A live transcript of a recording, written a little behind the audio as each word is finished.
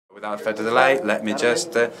Without further delay, let me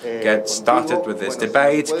just get started with this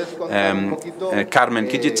debate. Carmen,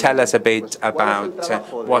 could you tell us a bit about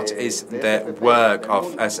what is the work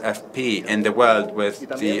of SFP in the world with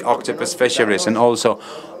the octopus fisheries, and also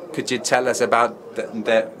could you tell us about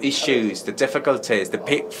the issues, the difficulties, the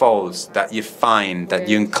pitfalls that you find, that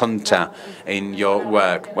you encounter in your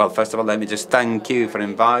work? Well, first of all, let me just thank you for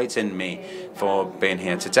inviting me for being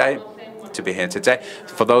here today.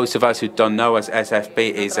 For those of us who don't know us,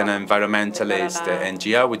 SFP is an environmentalist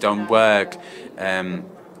NGO. We don't work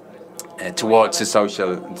towards the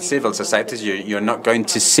civil societies. You're not going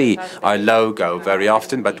to see our logo very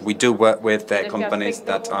often, but we do work with companies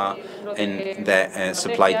that are in the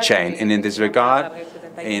supply chain. And in this regard,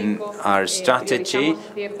 in our strategy,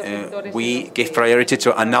 we give priority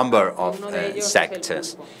to a number of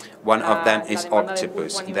sectors. One of them is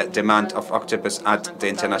octopus. The demand of octopus at the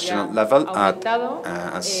international level,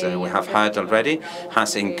 as we have heard already,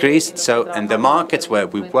 has increased. So in the markets where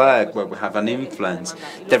we work, where we have an influence,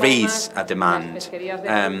 there is a demand.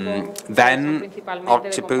 Then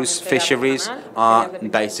octopus fisheries are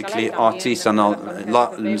basically artisanal,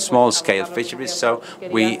 small-scale fisheries. So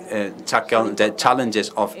we tackle the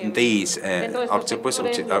challenges of these octopus,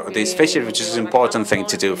 these fisheries, which is an important thing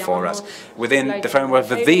to do for us. Within the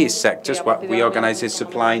framework of these sectors, what we organize is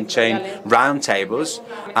supply chain roundtables,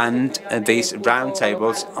 and these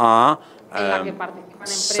roundtables are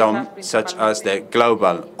some such as the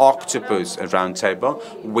Global Octopus Roundtable,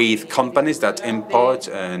 with companies that import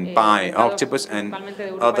and buy octopus and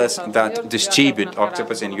others that distribute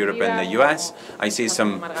octopus in Europe and the US. I see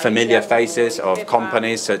some familiar faces of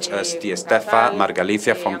companies such as Di Estefa,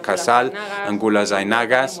 Margalicia from Casal, Angulas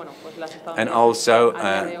Zainagas, and also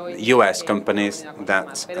US companies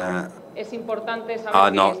that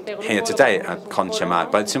are not here today at Conchemar.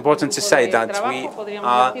 But it's important to say that we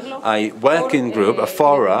are a working group, a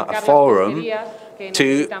forum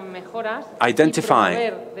to identify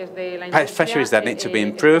fisheries that need to be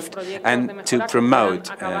improved and to promote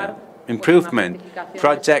improvement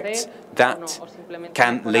projects that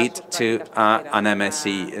can lead to an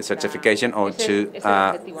MSC certification or to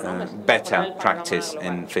better practice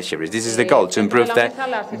in fisheries. This is the goal, to improve the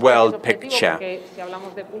world picture.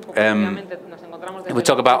 If we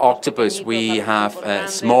talk about octopus, we have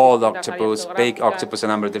small octopus, big octopus, a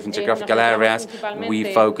number of different geographical areas.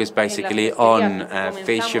 We focus basically on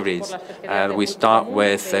fisheries. We start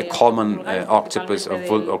with common octopus,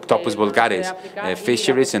 Octopus vulgaris,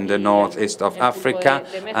 fisheries in the northeast of Africa,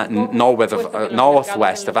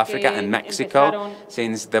 northwest of Africa and Mexico,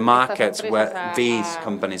 since the markets where these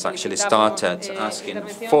companies actually started asking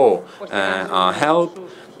for our help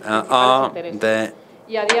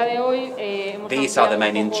these are the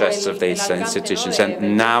main interests of these institutions,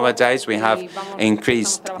 and nowadays we have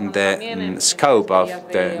increased the scope of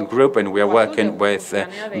the group, and we are working with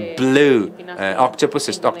blue octopus,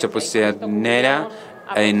 Octopus Sierra,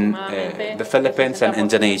 in the Philippines and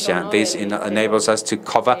Indonesia. This enables us to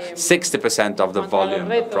cover 60% of the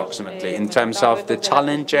volume, approximately. In terms of the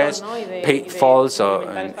challenges, pitfalls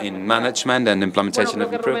in management and implementation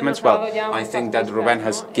of improvements, well, I think that Ruben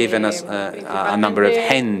has given us a number of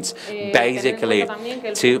hints. Basically,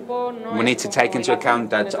 we need to take into account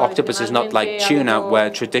that octopus is not like tuna, where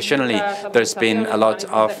traditionally there's been a lot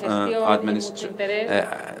of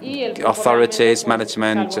authorities,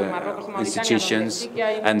 management institutions,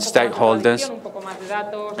 and stakeholders,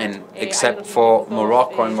 and except for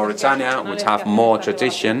Morocco and Mauritania, which have more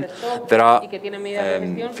tradition, there are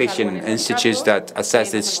fishing institutes that assess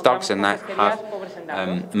these stocks and that have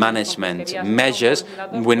management measures.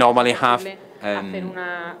 We normally have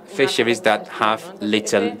fisheries that have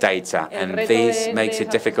little data, and this makes it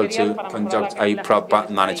difficult to conduct a proper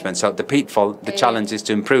management. So the pitfall, the challenge is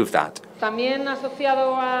to improve that.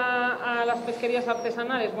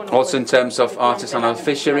 Also in terms of artisanal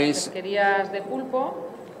fisheries,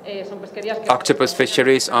 octopus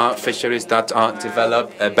fisheries are fisheries that are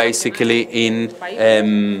developed basically in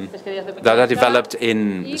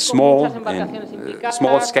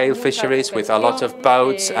small-scale fisheries with a lot of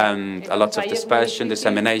boats and a lot of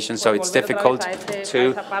dissemination. So it's difficult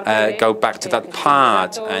to go back to that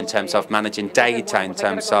part in terms of managing data, in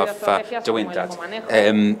terms of doing that.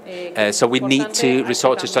 So we need to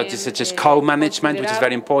resort to strategies such as co-management, which is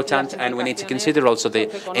very important, and we need to consider also the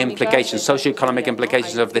implications, socio-economic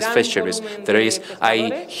implications of of these fisheries. There is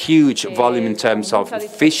a huge volume in terms of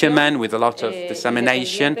fishermen with a lot of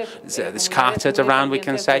dissemination, scattered around, we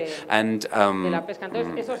can say, and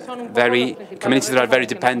communities that are very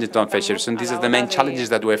dependent on fisheries. And these are the main challenges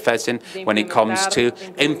that we're facing when it comes to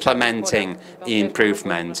implementing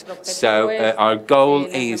improvement. So our goal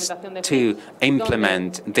is to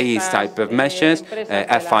implement these type of measures,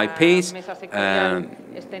 FIPs,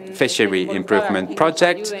 Fishery Improvement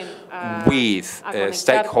Project, with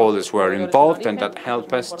stakeholders who are involved and that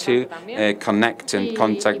help us to connect and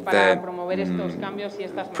contact the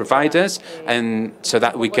providers, and so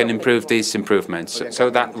that we can improve these improvements, so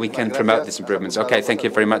that we can promote these improvements. Okay, thank you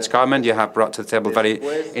very much, Carmen. You have brought to the table very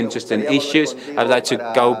interesting issues. I'd like to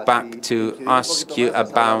go back to ask you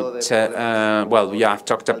about, well, you have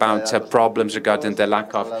talked about problems regarding the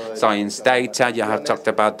lack of science data. You have talked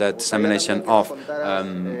about the dissemination of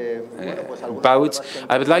boats.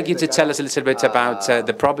 I would like you to tell us a little bit about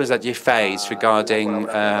the problems that you face regarding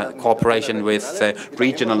cooperation with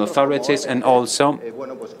regional authorities, and also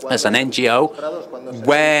as an NGO,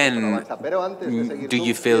 when do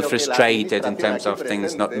you feel frustrated in terms of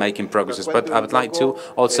things not making progress? But I would like to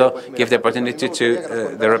also give the opportunity to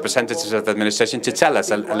the representatives of the administration to tell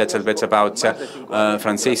us a little bit about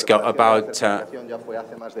Francisco, about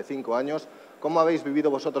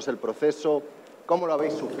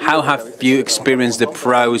how have you experienced the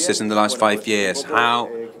process in the last 5 years? How,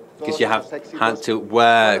 because you have had to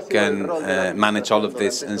work and manage all of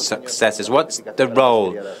this and successes. What's the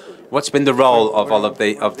role? What's been the role of all of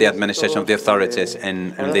the administration, of the authorities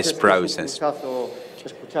in this process?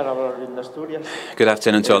 Good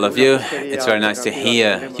afternoon to all of you. It's very nice to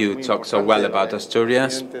hear you talk so well about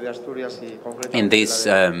Asturias in this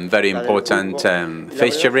very important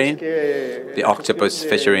fishery, the octopus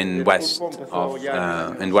fishery in Western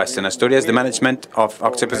Asturias. The management of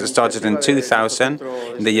octopus started in 2000,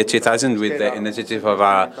 in the year 2000, with the initiative of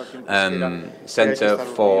our Center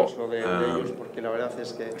for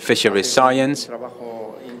Fisheries Science.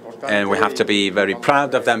 And we have to be very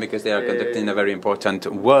proud of them because they are conducting a very important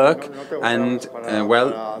work. And,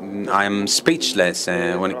 well, I'm speechless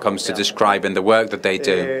when it comes to describing the work that they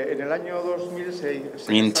do.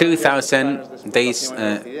 In 2000, these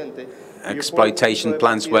exploitation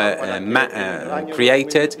plans were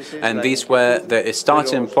created, and these were the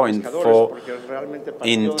starting point for,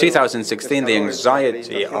 in 2016, the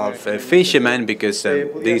anxiety of fishermen, because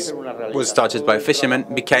this was started by fishermen,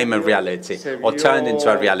 became a reality, or turned into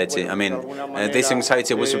a reality. I mean, this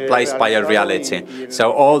anxiety was replaced by a reality.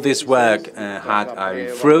 So all this work had a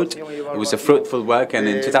fruit. It was a fruitful work, and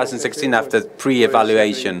in 2016, after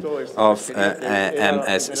pre-evaluation of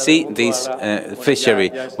MSC, this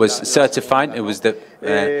fishery was certified. It was the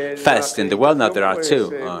first in the world. Now there are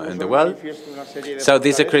two in the world. So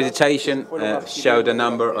this accreditation showed a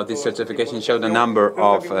number, or this certification showed a number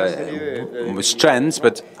of strengths,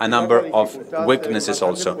 but a number of weaknesses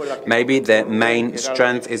also. Maybe the main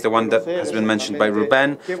strength is the one that has been mentioned by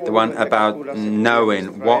Ruben, the one about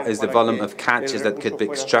knowing what is the volume of catches that could be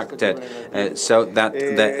extracted so that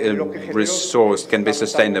the resource can be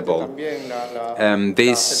sustainable.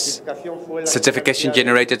 This certification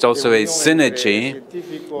generated also a synergy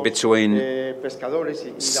between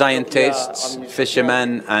scientists,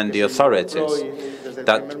 fishermen, and the authorities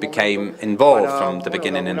that became involved from the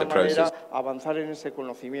beginning in the process.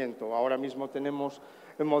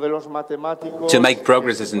 To make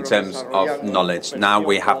progresses in terms of knowledge. Now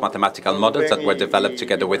we have mathematical models that were developed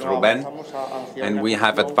together with Ruben, and we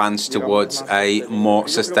have advanced towards a more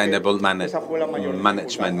sustainable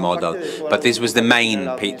management model. But this was the main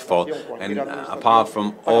pitfall, and apart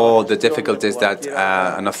from all the difficulties that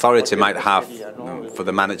an authority might have for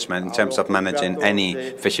the management in terms of managing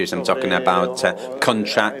any fisheries, I'm talking about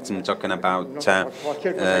contracts, I'm talking about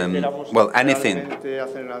well, anything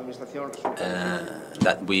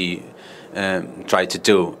that we try to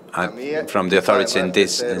do from the authority in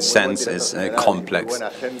this sense is complex.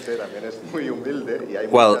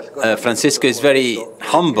 Well, Francisco is very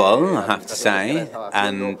humble, I have to say,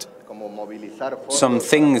 and some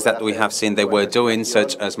things that we have seen they were doing,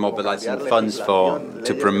 such as mobilizing funds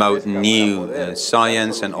to promote new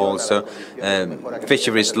science, and also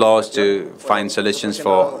fisheries laws to find solutions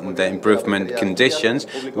for the improvement conditions.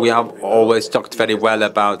 We have always talked very well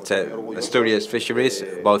about Asturias fisheries,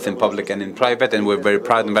 both in public and in private, and we're very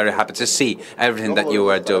proud and very happy to see everything that you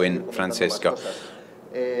are doing, Francisco.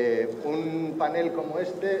 Un panel como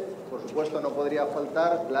este, por supuesto, no podría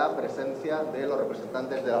faltar la presencia de los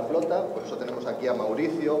representantes de la flota. Por eso tenemos aquí a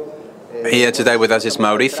Mauricio Here today with us is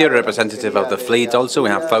Mauricio, representative of the fleet also. We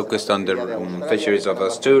have focused on the fisheries of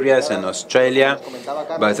Asturias and Australia.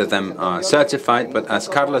 Both of them are certified, but as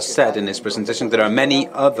Carlos said in his presentation, there are many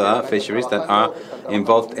other fisheries that are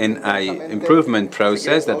involved in an improvement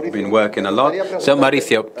process that we've been working a lot. So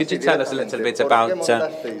Mauricio, could you tell us a little bit about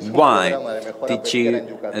why did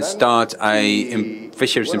you start a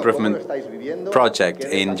fisheries improvement project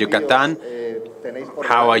in Yucatan?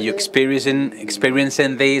 How are you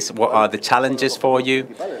experiencing these? What are the challenges for you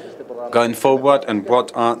going forward, and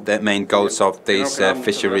what are the main goals of this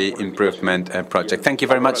fishery improvement project? Thank you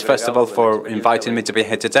very much, first of all, for inviting me to be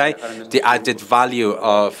here today. The added value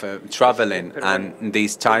of traveling and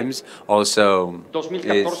these times also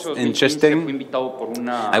is interesting.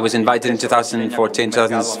 I was invited in 2014,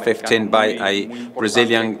 2015 by a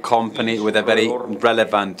Brazilian company with a very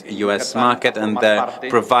relevant US market and the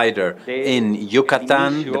provider in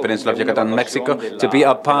Yucatan, the peninsula of Yucatan, Mexico, to be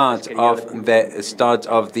a part of the start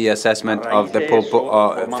of the assessment of the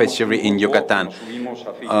pulpo fishery in Yucatan.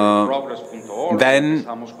 Then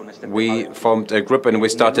we formed a group and we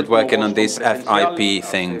started working on this FIP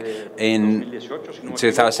thing. In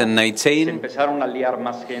 2018,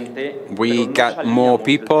 we got more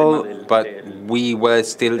people, but we were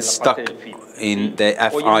still stuck in the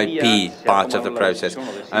FIP part of the process.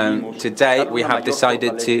 Today we have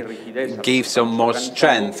decided to give some more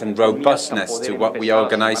strength and robustness to what we are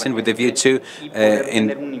organizing with the view to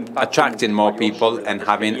attracting more people and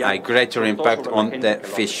having a greater impact on the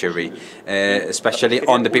fishery, especially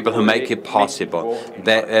on the people who make it possible.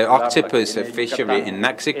 The octopus fishery in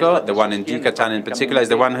Mexico, the one in Yucatan in particular, is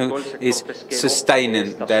the one who is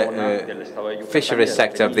sustaining the fishery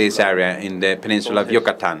sector of this area in the peninsula of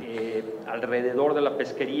Yucatan.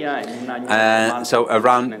 So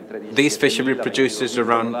around these fishery produces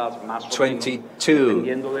around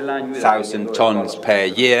 22,000 tons per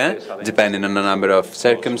year, depending on the number of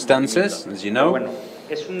circumstances, as you know,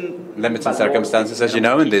 limited circumstances, as you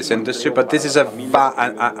know, in this industry. But this is a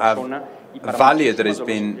value that has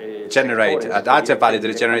been generated, added value that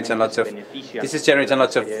is generating lots of. This is generating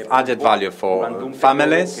lots of added value for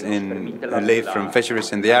families who live from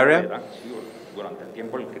fisheries in the area.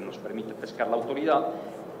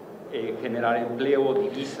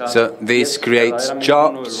 So this creates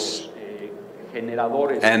jobs,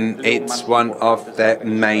 and it's one of the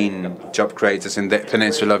main job creators in the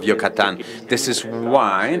peninsula of Yucatan. This is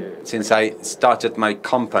why, since I started my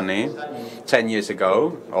company 10 years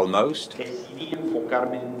ago, almost,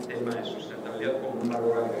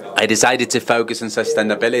 I decided to focus on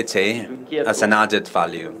sustainability as an added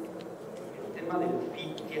value.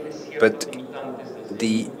 But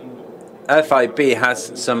the FIP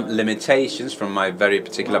has some limitations from my very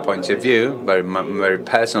particular point of view, very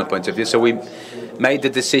personal point of view. So we made the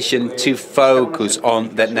decision to focus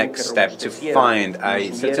on the next step, to find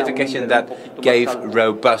a certification that gave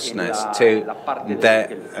robustness to the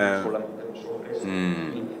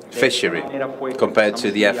fishery compared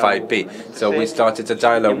to the FIP. So we started a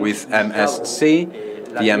dialogue with MSC,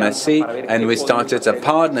 and we started a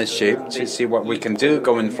partnership to see what we can do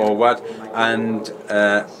going forward and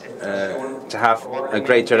to have a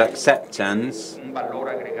greater acceptance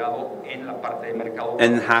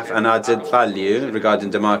and have an added value regarding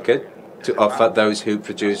the market to offer those who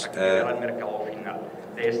produce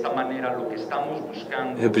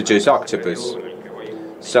octopus.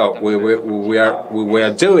 So what we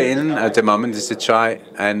are doing at the moment is to try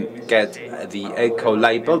and get the eco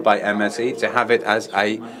label by MSC to have it as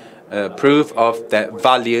a proof of the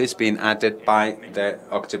values being added by the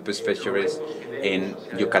octopus fisheries in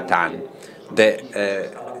Yucatan. The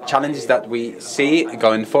challenges that we see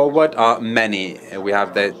going forward are many. We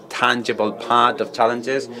have the tangible part of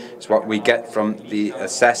challenges. It's what we get from the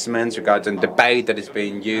assessments regarding the bait that is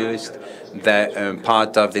being used, the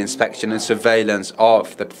part of the inspection and surveillance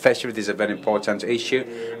of the fishery. This is a very important issue.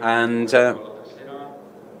 And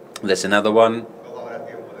there's another one.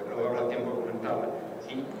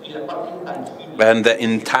 And the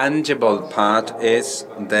intangible part is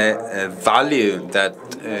the value that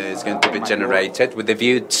is going to be generated with a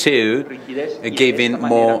view to giving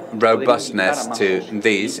more robustness to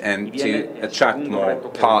these and to attract more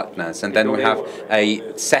partners. And then we have a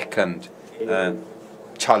second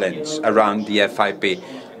challenge around the FIP.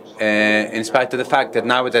 In spite of the fact that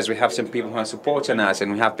nowadays we have some people who are supporting us,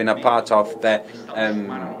 and we have been a part of the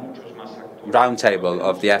roundtable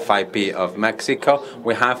of the FIP of Mexico.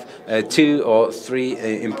 We have 2 or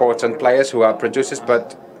 3 important players who are producers,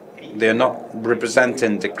 but they're not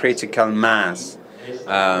representing the critical mass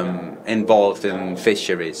involved in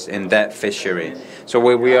fisheries, in that fishery. So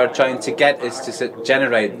what we are trying to get is to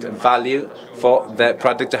generate value for the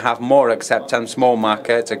product, to have more acceptance, more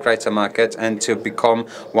market, a greater market, and to become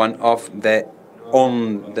one of the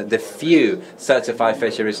few certified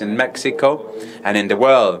fisheries in Mexico and in the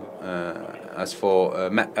world. As for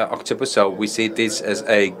octopus, so we see this as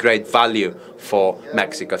a great value for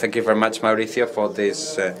Mexico. Thank you very much, Mauricio, for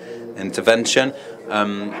this intervention.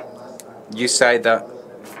 You say that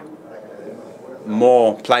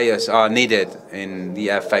more players are needed in the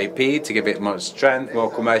FAP to give it more strength,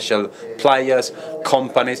 more commercial players,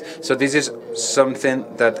 companies. So this is something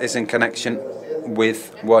that is in connection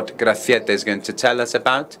with what Graciete is going to tell us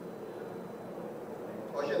about.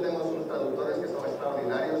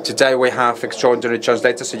 Today we have extraordinary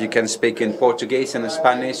translators, so you can speak in Portuguese and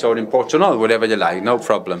Spanish or in Portugal, whatever you like, no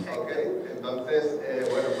problem.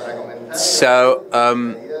 So,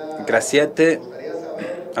 Graciete,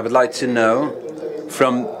 I would like to know,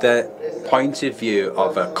 from the point of view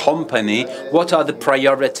of a company, what are the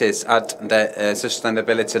priorities at the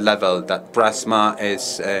sustainability level that Brasmar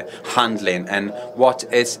is handling, and what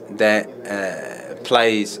is the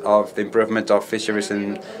place of the improvement of fisheries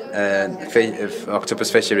and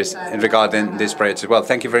octopus fisheries regarding this project as well?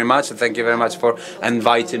 Thank you very much, and thank you very much for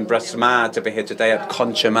inviting Brasmar to be here today at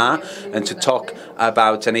Conchemar and to talk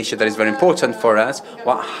about an issue that is very important for us.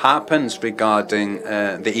 What happens regarding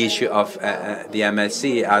the issue of the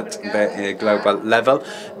MSC at the global level?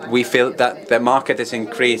 We feel that the market is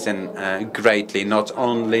increasing greatly, not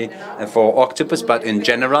only for octopus, but in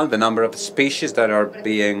general, the number of species that are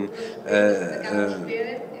being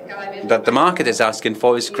that the market is asking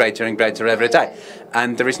for is greater and greater every day,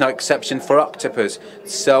 and there is no exception for octopus.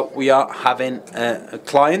 So we are having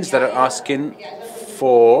clients that are asking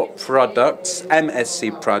for products,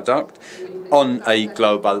 MSC product, on a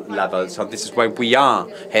global level. So this is why we are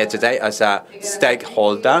here today as a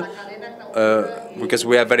stakeholder, because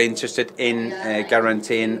we are very interested in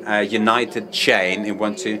guaranteeing a united chain. We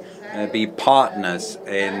want to be partners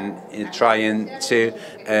in trying to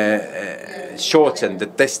shorten the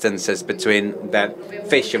distances between the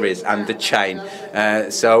fisheries and the chain.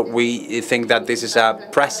 So we think that this is a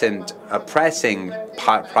pressing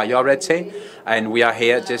priority, and we are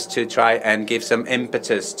here just to try and give some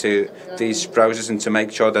impetus to this process and to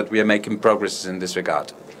make sure that we are making progress in this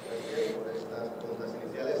regard.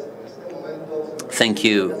 Thank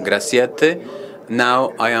you, Graciete.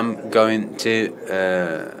 Now I am going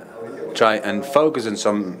to try and focus on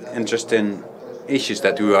some interesting issues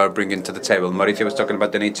that we are bringing to the table. Mauricio was talking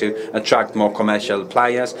about the need to attract more commercial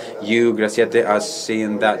players. You, Graciete, are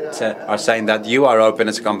saying that you are open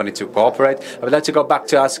as a company to cooperate. I would like to go back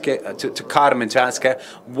to ask to Carmen, to ask her,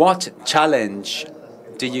 what challenge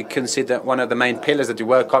do you consider one of the main pillars that you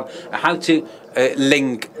work on? How to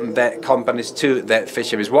link the companies to the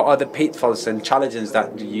fisheries? What are the pitfalls and challenges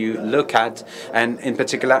that you look at? And in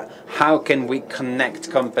particular, how can we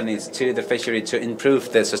connect companies to the fishery to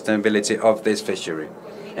improve the sustainability of this fishery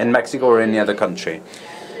in Mexico or any other country?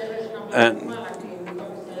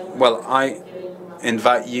 Well, I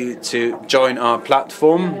invite you to join our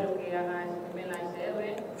platform.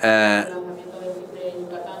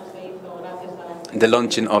 The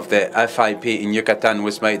launching of the FIP in Yucatan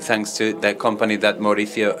was made thanks to the company that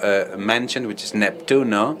Mauricio mentioned, which is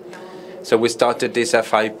Neptuno. So we started this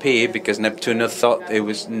FIP because Neptuno thought it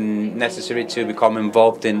was necessary to become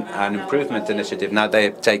involved in an improvement initiative. Now they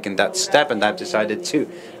have taken that step and they've decided to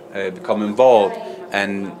become involved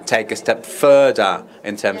and take a step further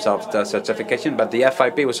in terms of the certification. But the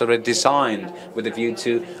FIP was already designed with a view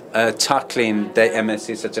to tackling the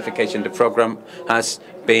MSC certification. The program has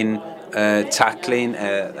been tackling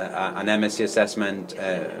an MSC assessment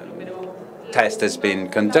test has been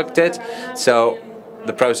conducted, so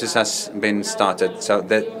the process has been started. So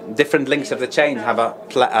the different links of the chain have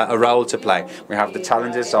a role to play. We have the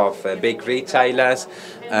challenges of big retailers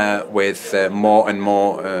with more and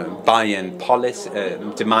more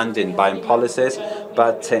demanding buying policies,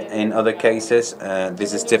 but in other cases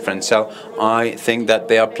this is different. So I think that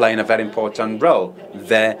they are playing a very important role.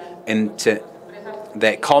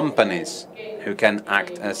 The companies who can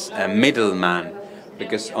act as a middleman,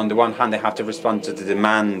 because on the one hand they have to respond to the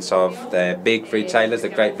demands of the big retailers,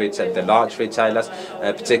 the large retailers,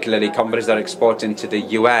 particularly companies that are exporting to the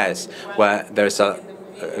US, where there's a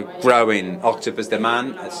growing octopus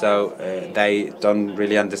demand. So they don't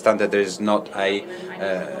really understand that there is not a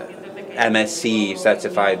MSC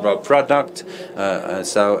certified raw product,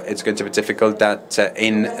 so it's going to be difficult that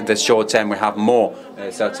in the short term we have more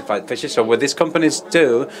certified fishes. So what these companies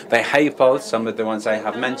do, they help out some of the ones I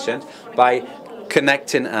have mentioned by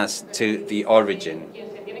connecting us to the origin.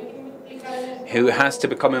 Who has to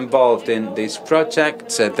become involved in this project?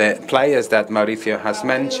 The players that Mauricio has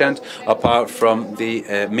mentioned, apart from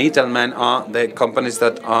the middlemen, are the companies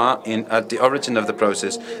that are at the origin of the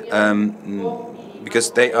process,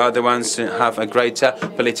 because they are the ones who have a greater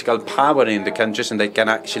political power in the countries, and they can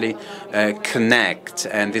actually connect.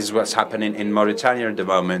 And this is what's happening in Mauritania at the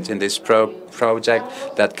moment. In this project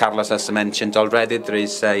that Carlos has mentioned already, there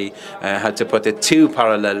is how to put it, two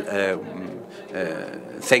parallel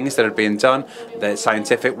things that are being done, the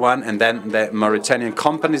scientific one, and then the Mauritanian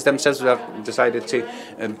companies themselves who have decided to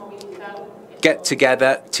get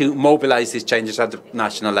together to mobilize these changes at the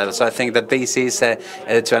national level. So I think that this is,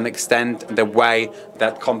 to an extent, the way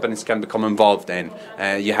that companies can become involved in.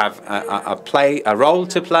 You have a role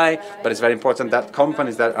to play, but it's very important that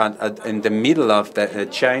companies that are in the middle of the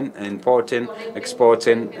chain, importing,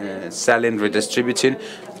 exporting, selling, redistributing,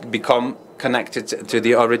 become connected to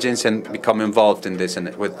the origins and become involved in this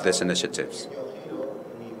with these initiatives.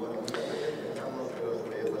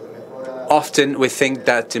 Often we think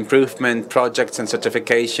that improvement projects and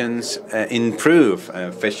certifications improve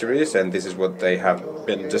fisheries, and this is what they have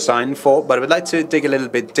been designed for. But I would like to dig a little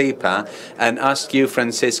bit deeper and ask you,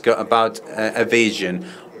 Francisco, about a vision.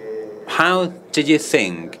 How did you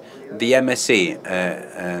think the MSC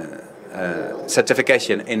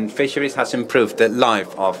certification in fisheries has improved the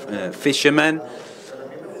life of fishermen?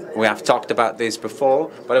 We have talked about this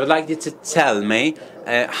before, but I would like you to tell me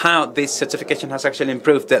how this certification has actually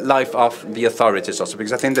improved the life of the authorities also,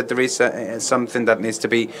 because I think that there is something that needs to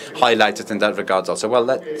be highlighted in that regard also. Well,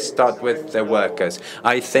 let's start with the workers.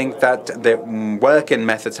 I think that the working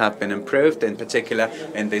methods have been improved, in particular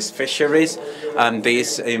in these fisheries, and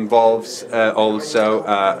this involves also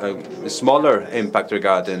a smaller impact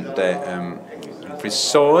regarding the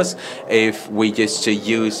resource. If we used to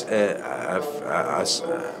use a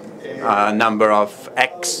number of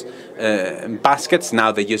X baskets,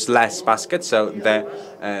 now they use less baskets, so the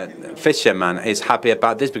fisherman is happy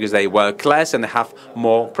about this because they work less and they have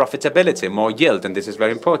more profitability, more yield, and this is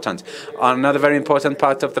very important. Another very important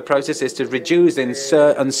part of the process is to reduce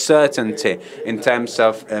uncertainty in terms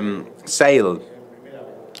of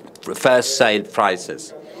first sale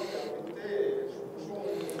prices.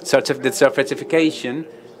 The certification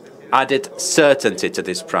added certainty to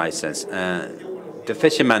these prices. The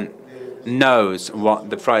fisherman knows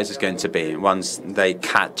what the price is going to be once they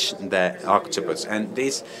catch the octopus, and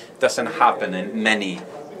this doesn't happen in many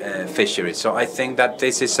fisheries. So I think that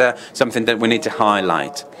this is something that we need to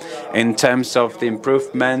highlight. In terms of the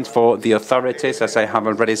improvement for the authorities, as I have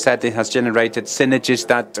already said, it has generated synergies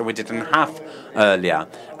that we didn't have earlier,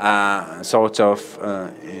 sort of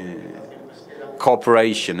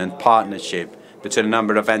cooperation and partnership between a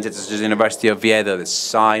number of entities, such as the University of Oviedo, the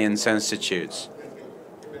science institutes.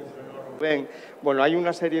 With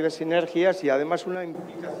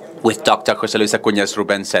Dr. José Luis Acuñas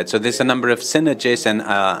Rubén said. So there's a number of synergies and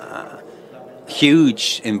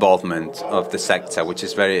huge involvement of the sector, which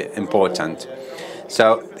is very important.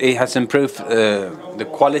 So it has improved the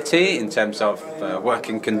quality in terms of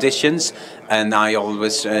working conditions, and I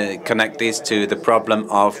always connect this to the problem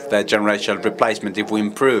of the generational replacement. If we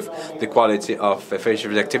improve the quality of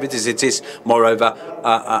fisheries activities, it is moreover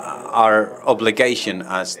our obligation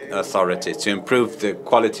as authorities to improve the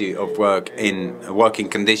quality of work in working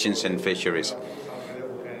conditions in fisheries.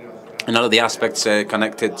 And all of the aspects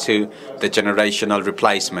connected to the generational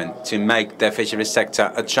replacement. To make the fisheries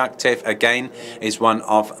sector attractive, again, is one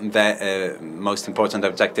of the most important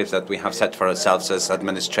objectives that we have set for ourselves as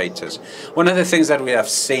administrators. One of the things that we have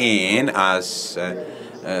seen as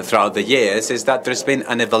throughout the years is that there's been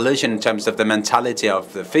an evolution in terms of the mentality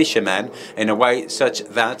of the fishermen in a way such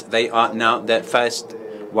that they are now the first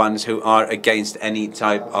ones who are against any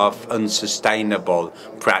type of unsustainable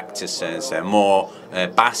practices, more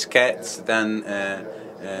baskets than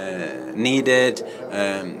needed.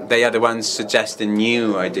 They are the ones suggesting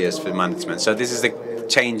new ideas for management. So this is the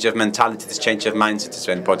change of mentality, this change of mindset is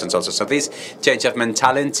very important also. So this change of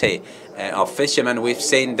mentality of fishermen, we've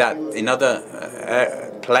seen that in other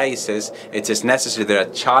places it is necessary. There are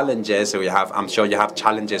challenges. So I'm sure you have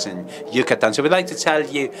challenges in Yucatan. So we'd like to tell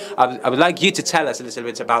you, I would like you to tell us a little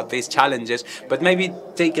bit about these challenges, but maybe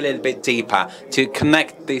dig a little bit deeper to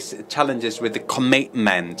connect these challenges with the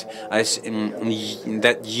commitment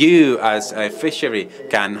that you as a fishery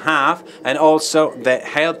can have, and also the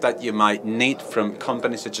help that you might need from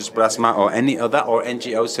companies such as Brasmar or any other, or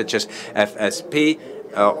NGOs such as FSP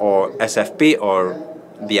or SFP or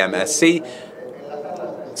the MSC,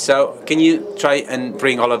 So can you try and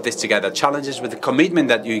bring all of this together? Challenges with the commitment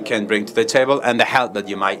that you can bring to the table and the help that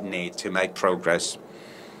you might need to make progress.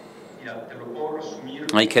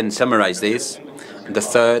 I can summarize this. The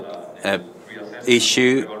third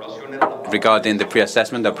issue regarding the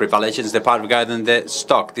pre-assessment, the pre-evaluations, the part regarding the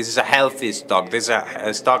stock. This is a healthy stock. This is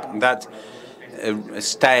a stock that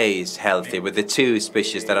stays healthy with the two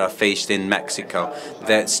species that are fished in Mexico.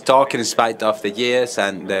 The stock, in spite of the years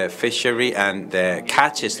and the fishery and the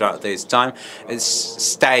catches throughout this time, it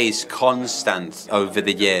stays constant over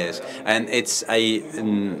the years. And it's a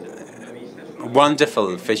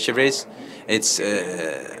wonderful fisheries. It's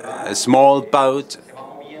a small boat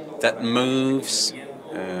that moves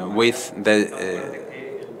with the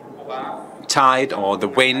tide or the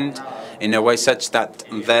wind in a way such that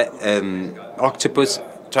the octopus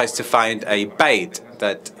tries to find a bait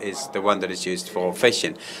that is the one that is used for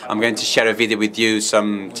fishing. I'm going to share a video with you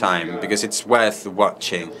sometime because it's worth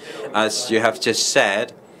watching. As you have just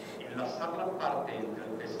said,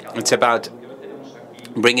 it's about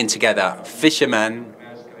bringing together fishermen,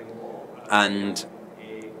 and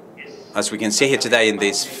as we can see here today in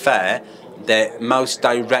this fair, the most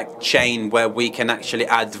direct chain where we can actually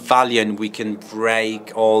add value and we can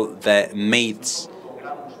break all the meats,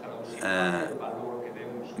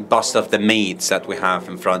 bust of the meats that we have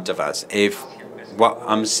in front of us. If what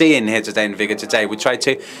I'm seeing here today in Vigo today, we try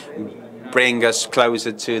to bring us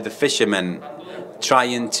closer to the fishermen,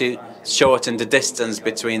 trying to shorten the distance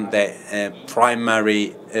between the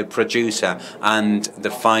primary producer and the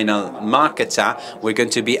final marketer. We're going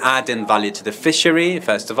to be adding value to the fishery,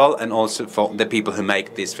 first of all, and also for the people who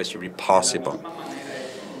make this fishery possible.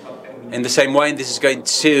 In the same way, this is going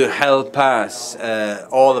to help us,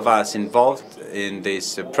 all of us involved in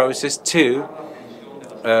this process, to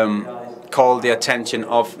call the attention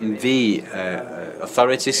of the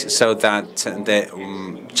authorities so that the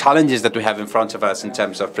challenges that we have in front of us in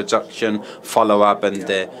terms of production, follow-up and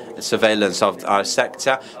the surveillance of our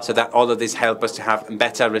sector, so that all of this help us to have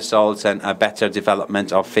better results and a better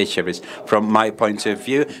development of fisheries. From my point of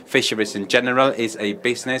view, fisheries in general is a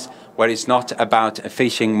business where it's not about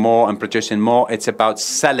fishing more and producing more, it's about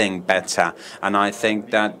selling better. And I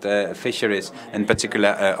think that fisheries, in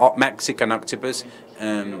particular Mexican octopus,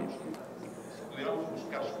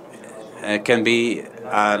 can be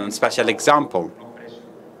a special example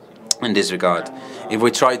in this regard. If we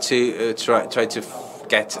try to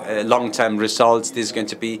get long-term results, this is going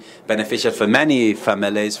to be beneficial for many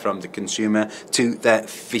families, from the consumer to the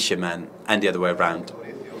fisherman, and the other way around.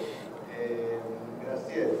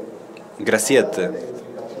 Graciete.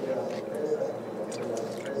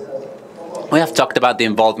 We have talked about the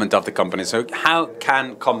involvement of the companies. So how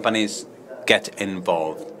can companies get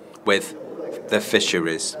involved with the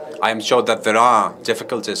fisheries? I am sure that there are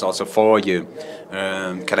difficulties also for you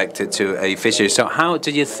connected to a fishery. So how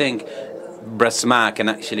do you think Brasmar can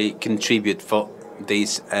actually contribute for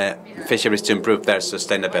these fisheries to improve their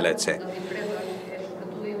sustainability?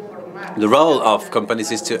 The role of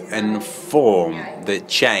companies is to inform the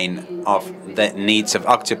chain of the needs of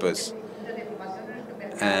octopus.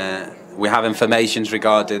 We have information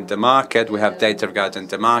regarding the market, we have data regarding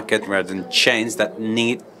the market, regarding chains that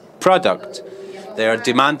need product. They are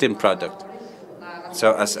demanding product.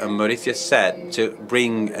 So as Mauricio said, to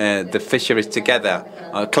bring the fisheries together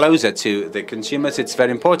closer to the consumers, it's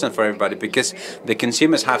very important for everybody, because the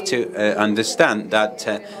consumers have to understand that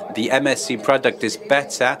the MSC product is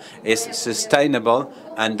better, is sustainable,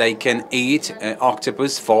 and they can eat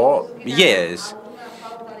octopus for years.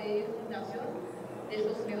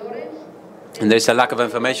 And there's a lack of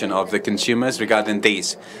information of the consumers regarding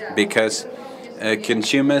these, because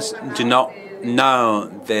consumers do not know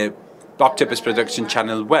the octopus production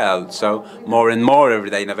channel well. So more and more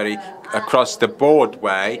every day, in a very across-the-board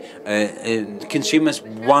way, consumers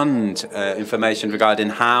want information regarding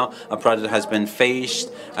how a product has been fished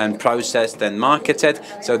and processed and marketed.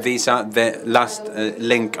 So these are the last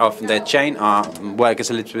link of the chain. Our work is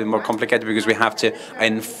a little bit more complicated because we have to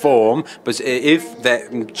inform. But if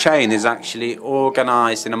the chain is actually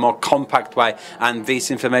organized in a more compact way, and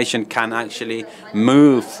this information can actually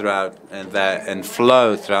move throughout and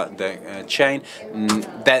flow throughout the chain,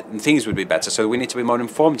 that things would be better. So we need to be more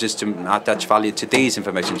informed, just to attach value to these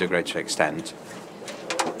information to a greater extent.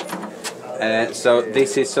 So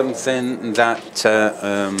this is something that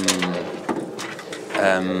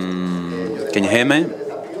can you hear me?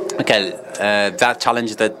 Okay, that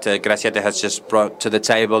challenge that Graciete has just brought to the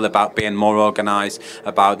table about being more organized,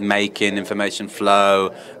 about making information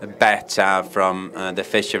flow better from the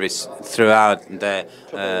fisheries throughout the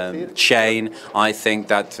chain. I think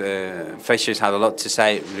that fisheries had a lot to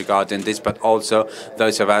say regarding this, but also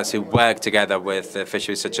those of us who work together with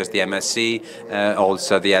fisheries such as the MSC,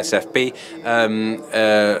 also the SFP.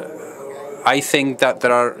 I think that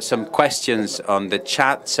there are some questions on the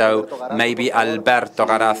chat, so maybe Alberto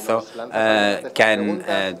Garazo can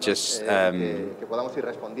just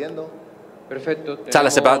tell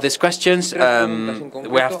us about these questions.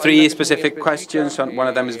 We have 3 specific questions. One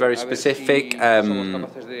of them is very specific.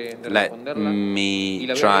 Let me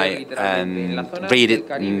try and read it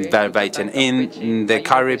verbatim. In the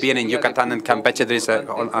Caribbean, in Yucatan and Campeche, there is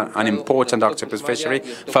an important octopus fishery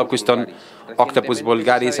focused on Octopus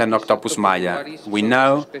vulgaris and Octopus maya. We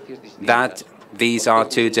know that these are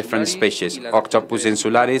 2 different species, Octopus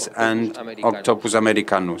insularis and Octopus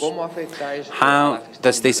americanus. How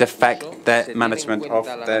does this affect the management of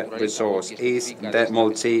the resource? Is the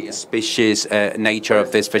multi-species nature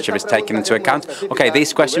of this fisheries taken into account? Okay,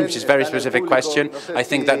 this question, which is a very specific question, I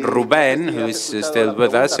think that Ruben, who is still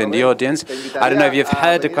with us in the audience, I don't know if you've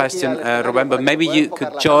heard the question, Ruben, but maybe you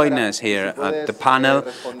could join us here at the panel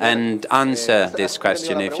and answer this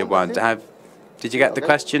question if you want. Did you get the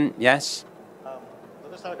question? Yes?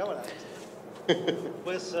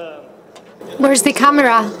 Where's the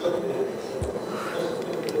camera?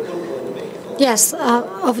 Yes,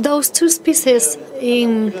 of those 2 species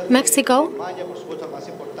in Mexico,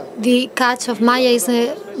 the catch of Maya is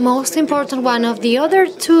the most important one. Of the other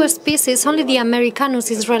 2 species, only the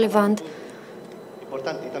Americanus is relevant.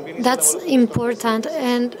 That's important,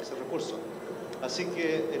 and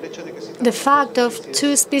the fact of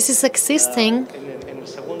 2 species existing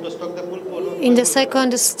in the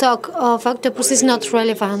second stock of octopus is not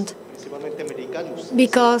relevant,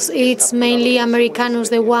 because it's mainly Americanus,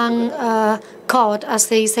 the one caught as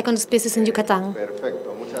the second species in Yucatan.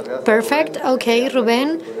 Perfect. Okay,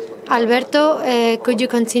 Ruben. Alberto, could you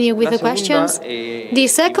continue with the questions? The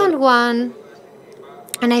second one,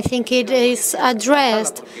 and I think it is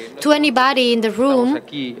addressed to anybody in the room.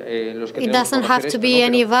 It doesn't have to be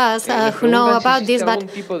any of us who know about this, but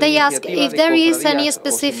they ask if there is any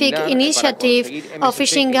specific initiative of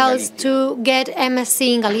fishing girls to get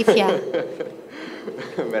MSC in Galicia.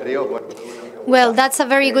 Well, that's a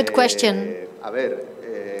very good question.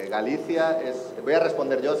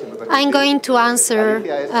 I'm going to answer.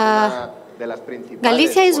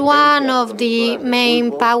 Galicia is one of the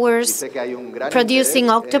main powers producing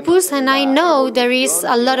octopus, and I know there is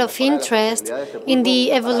a lot of interest in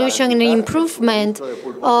the evolution and improvement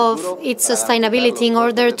of its sustainability in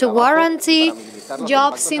order to guarantee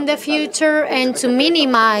jobs in the future and to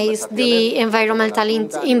minimize the environmental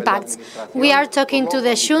impacts. We are talking to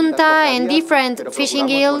the Junta and different fishing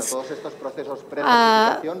guilds.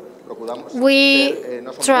 We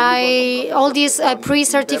try all these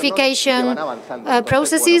pre-certification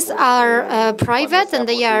processes are private and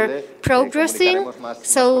they are progressing.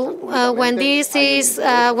 So when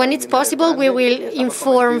it's possible, we will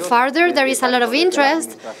inform further. There is a lot of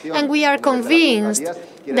interest, and we are convinced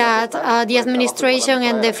that the administration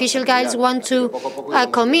and the official guides want to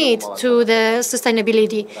commit to the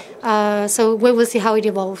sustainability. So we will see how it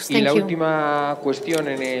evolves. Thank you.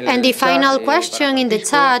 And the final question in the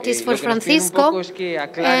chat is for Francisco,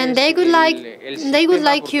 and they would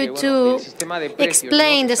like you to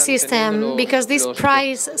explain the system, because this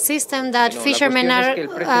price system that fishermen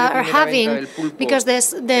are having, because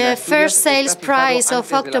the first sales price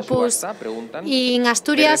of octopus in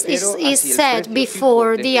Asturias is set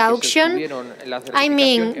before the auction. I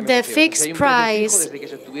mean, the fixed price,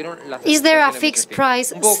 is there a fixed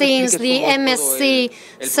price since the MSC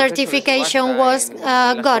certification was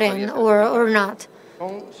gotten or not?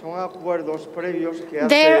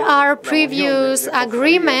 There are previous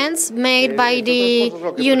agreements made by the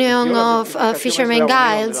Union of Fishermen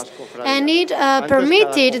Guilds, and it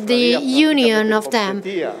permitted the union of them,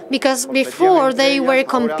 because before they were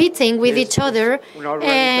competing with each other,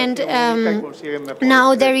 and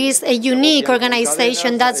now there is a unique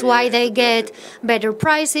organization. That's why they get better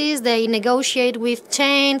prices, they negotiate with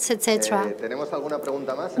chains, etc.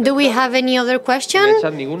 Do we have any other question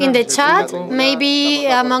in the chat? Maybe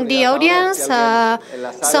among the audience,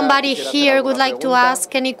 somebody here would like to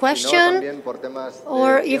ask any question,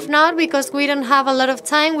 or if not, because we don't have a lot of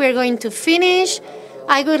time, we're going to finish.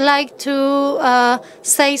 I would like to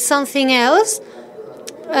say something else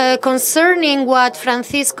concerning what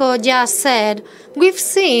Francisco just said. We've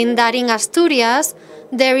seen that in Asturias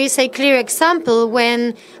there is a clear example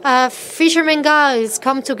when fishermen guys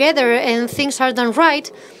come together and things are done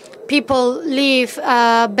right, people live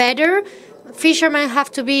better. Fishermen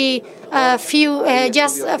have to be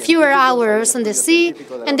just fewer hours on the sea,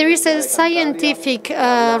 and there is a scientific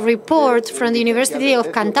report from the University of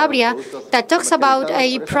Cantabria that talks about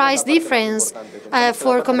a price difference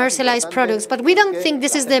for commercialized products. But we don't think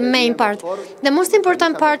this is the main part. The most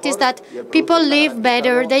important part is that people live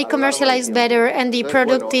better, they commercialize better, and the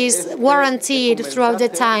product is warranted throughout the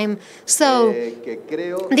time. So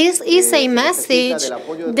this is a message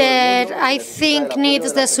that I think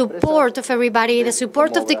needs the support of everybody, the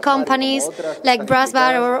support of the companies like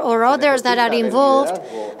Brasmar or others that are involved.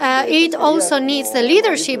 It also needs the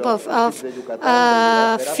leadership of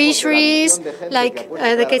fisheries, like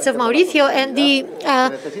the case of Mauricio, and the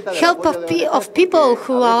help of people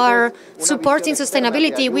who are supporting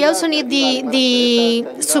sustainability. We also need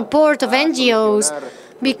the support of NGOs,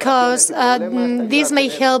 because this may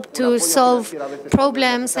help to solve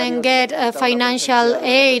problems and get financial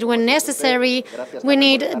aid when necessary. We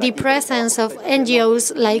need the presence of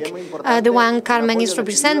NGOs like the one Carmen is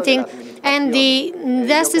representing, and the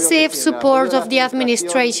decisive support of the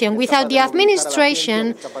administration. Without the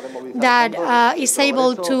administration that is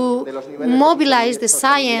able to mobilize the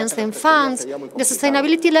science and funds, the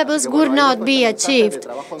sustainability levels would not be achieved.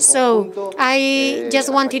 So I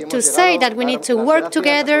just wanted to say that we need to work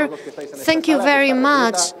together. Thank you very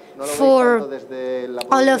much for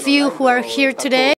all of you who are here today.